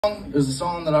Is a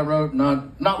song that I wrote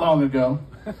not long ago.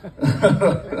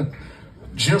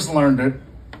 Just learned it.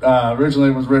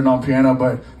 Originally it was written on piano,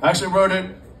 but I actually wrote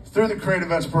it through the Creative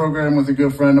Vets program with a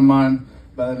good friend of mine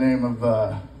by the name of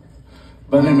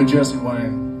Jesse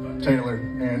Wayne Taylor.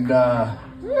 And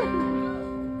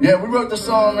yeah, we wrote the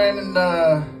song, man.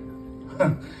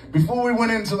 And before we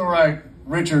went into the write,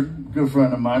 Richard, good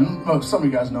friend of mine, some of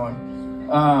you guys know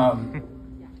him.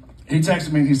 He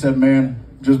texted me and he said, "Man,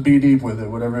 just be deep with it.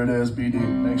 Whatever it is, be deep.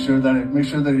 Make sure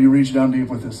that you reach down deep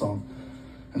with this song."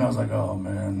 And I was like, "Oh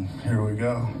man, here we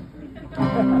go."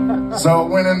 So I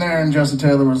went in there and Jesse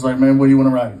Taylor was like, "Man, what do you want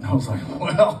to write?" And I was like,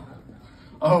 "Well,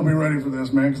 I hope you're ready for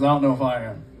this, man, because I don't know if I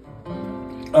am."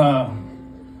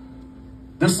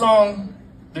 This song,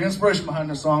 the inspiration behind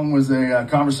this song was a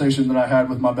conversation that I had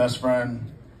with my best friend.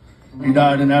 He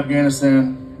died in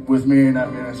Afghanistan with me in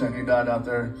Afghanistan. He died out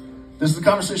there. This is a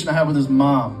conversation I had with his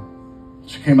mom.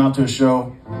 She came out to a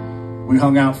show. We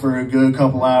hung out for a good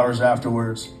couple hours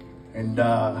afterwards, and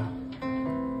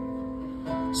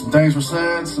some things were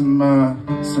said,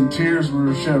 some tears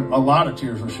were shed, a lot of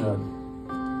tears were shed.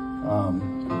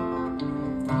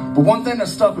 But one thing that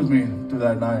stuck with me through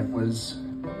that night was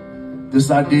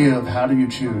this idea of how do you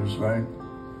choose, right?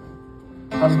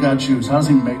 How does God choose? How does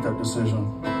he make that decision?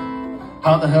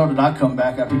 How the hell did I come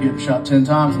back after getting shot 10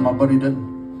 times and my buddy didn't?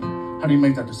 How do you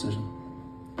make that decision?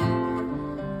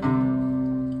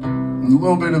 And a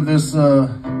little bit of this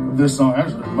song,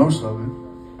 actually most of it,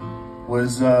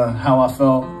 was how I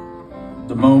felt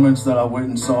the moments that I went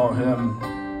and saw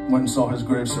his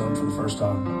gravestone for the first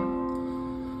time.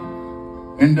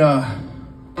 And I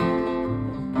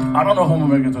don't know if I'm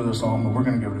gonna make it through this song, but we're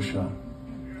gonna give it a shot.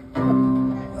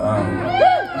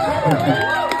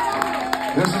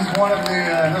 This is one of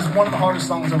the hardest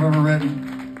songs I've ever written.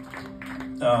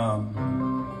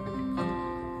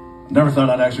 Never thought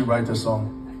I'd actually write this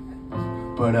song.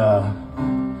 But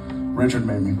Richard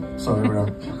made me, so here we are.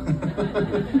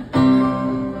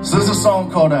 So this is a song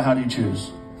called How Do You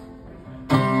Choose?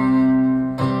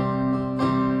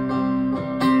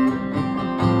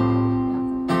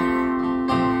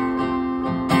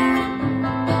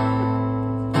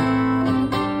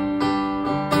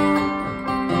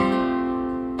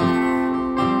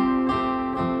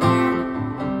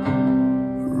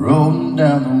 Rolling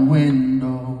down the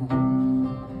window,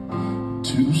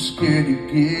 too scared to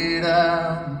get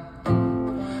out.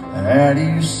 How do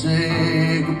you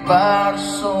say goodbye to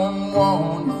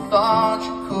someone you thought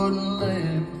you couldn't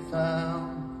live without?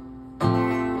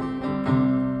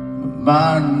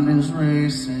 My mind is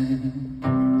racing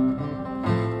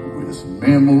with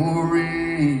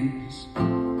memories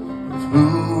of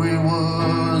who he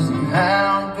was and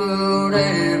how good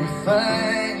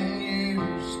everything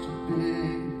used to be.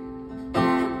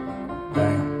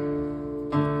 Damn,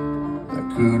 that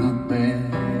could have been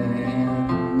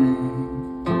me.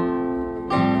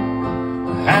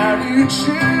 How do you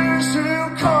choose who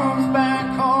comes back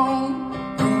home?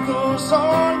 Who goes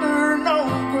under no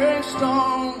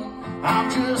gravestone? I'm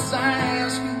just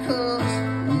asking 'cause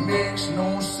it makes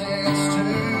no sense to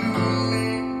me.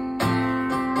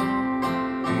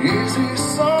 Is it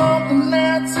something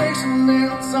that takes a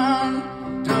little time?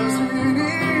 Does it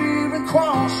even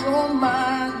cross your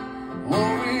mind?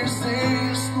 Or is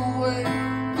this the way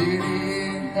that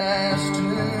it has to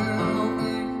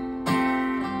be?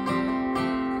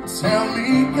 Tell me,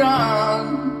 God,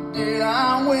 did I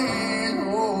win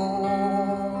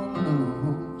or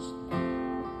lose?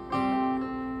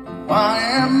 Why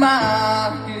am I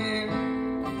here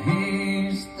when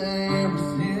he's there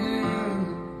with you?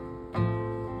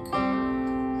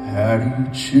 How do you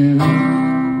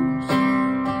choose?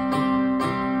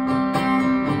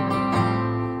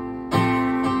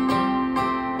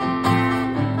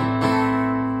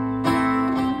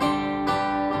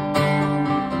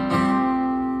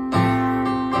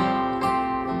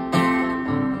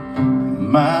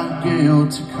 My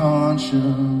guilty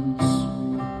conscience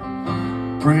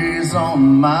preys on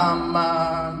my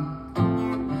mind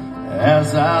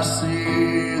as I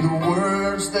see the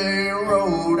words they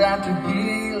wrote after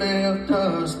he left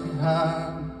us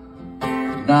behind.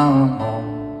 Now I'm on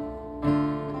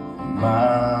my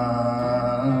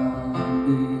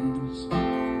knees.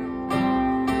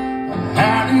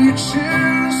 How do you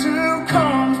choose who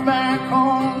comes back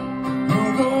home? Who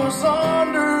goes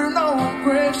under no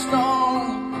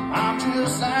gravestone? I'm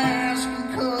just asking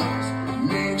 'cause it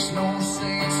makes no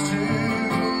sense to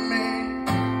me.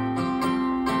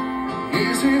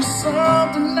 Is it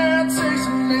something that takes a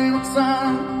little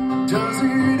time? Does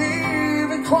it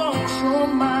even cross your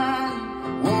mind?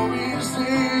 Or is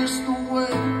this the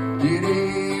way that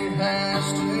it has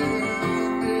to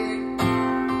be?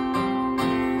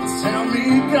 me,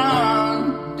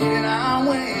 God, did I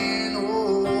win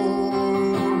or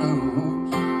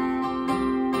lose?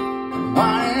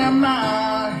 Why am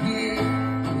I here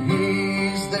when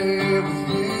He's there with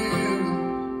you?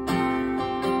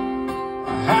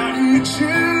 How do you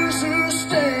choose who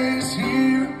stays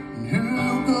here and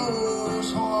who goes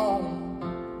home?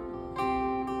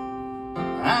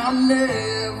 I'll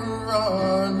never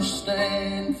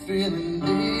understand feeling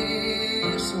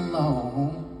this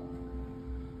alone.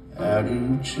 How do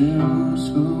you choose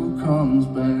who comes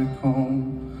back home?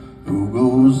 Who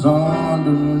goes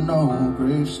under no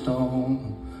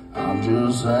gravestone? I'm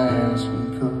just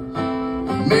asking 'cause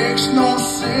it makes no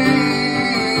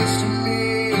sense to me.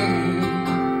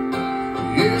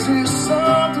 Is this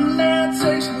something that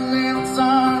takes a little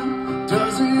time?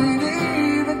 Does it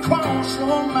even cross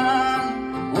your mind?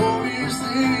 Or is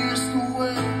this the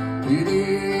way that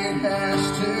it has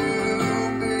to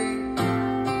be?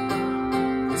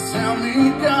 Tell me,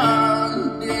 God,